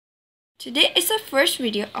Today is the first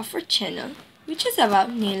video of our channel, which is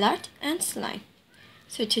about nail art and slime.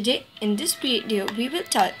 So today in this video we will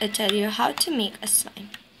tell you how to make a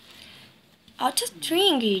slime. Out of 3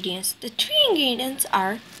 ingredients, the 3 ingredients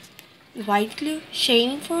are white glue,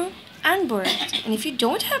 shaving foam and borax. And if you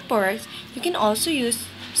don't have borax, you can also use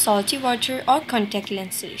salty water or contact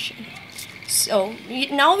lens solution. So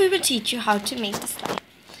now we will teach you how to make the slime.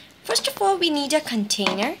 First of all, we need a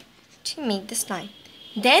container to make the slime.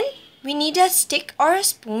 Then we need a stick or a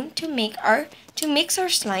spoon to mix our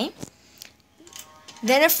slime.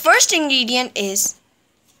 Then our first ingredient is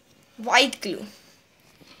white glue.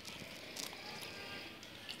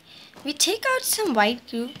 We take out some white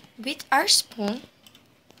glue with our spoon.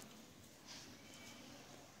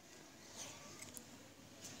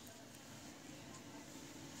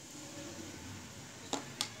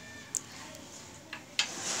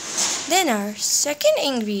 Then our second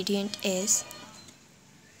ingredient is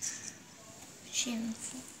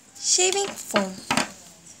shaving foam.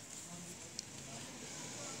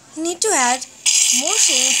 You need to add more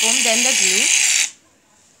shaving foam than the glue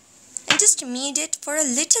and just knead it for a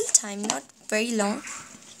little time, not very long.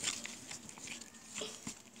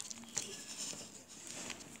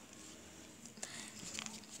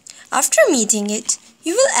 After kneading it,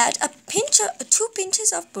 you will add 2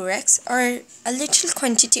 pinches of borax or a little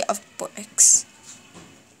quantity of borax.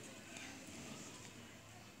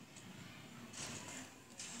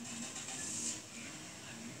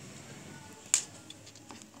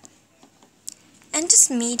 And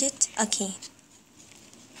just knead it again.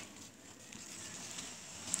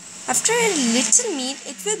 After a little knead,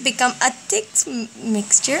 it will become a thick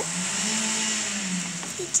mixture.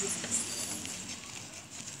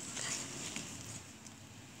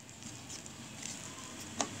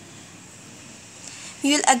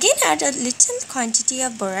 You will again add a little quantity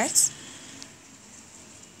of borax.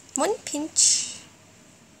 1 pinch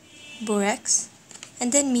borax,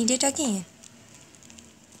 and then knead it again.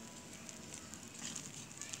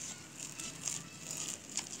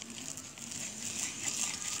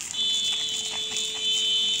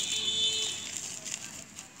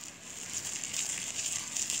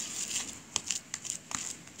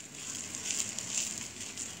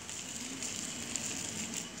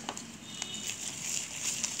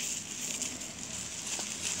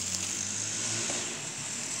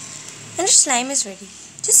 And the slime is ready.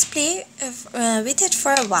 Just play with it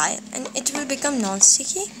for a while and it will become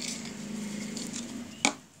non-sticky.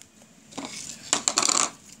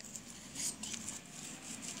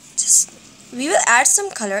 We will add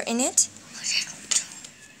some color in it.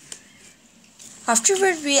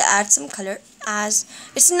 Afterward we add some color, as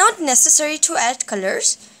it's not necessary to add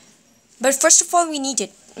colors, but first of all we need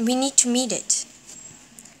to knead it.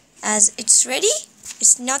 As it's ready,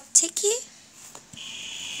 it's not sticky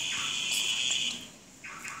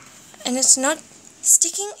and it's not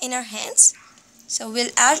sticking in our hands, so we'll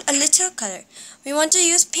add a little color. We want to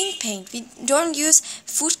use pink paint. We don't use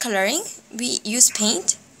food coloring, we use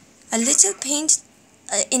paint. A little paint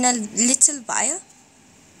in a little vial.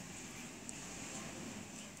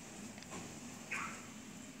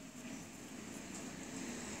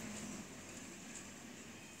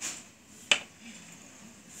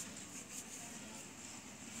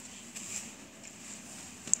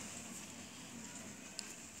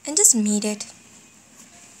 And just knead it.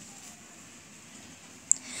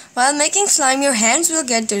 While making slime, your hands will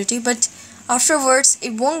get dirty, but afterwards it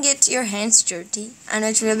won't get your hands dirty and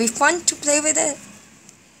it will be fun to play with it.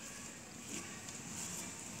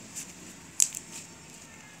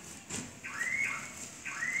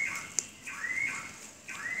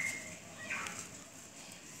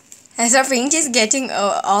 As our paint is getting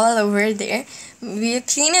all over there, we'll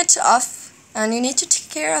clean it off and you need to take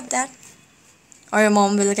care of that or your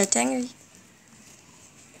mom will get angry.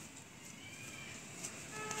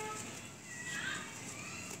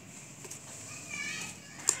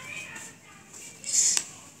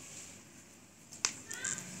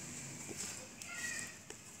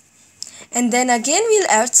 And then again we'll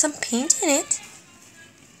add some paint in it.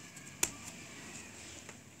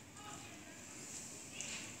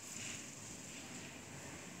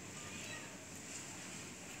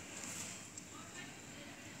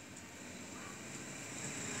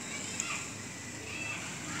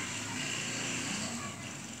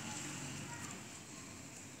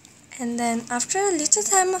 And then after a little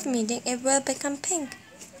time of kneading, it will become pink,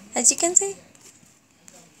 as you can see.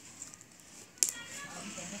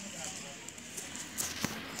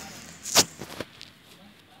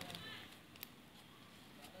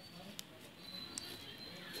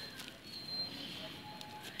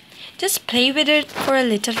 Just play with it for a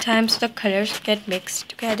little time so the colors get mixed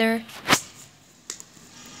together.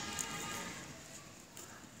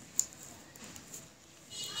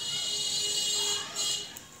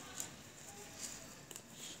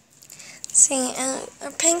 Okay, and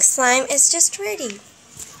our pink slime is just ready.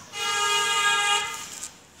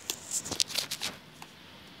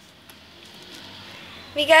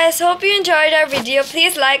 We guys hope you enjoyed our video.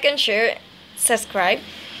 Please like and share, subscribe.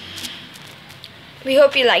 We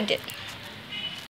hope you liked it.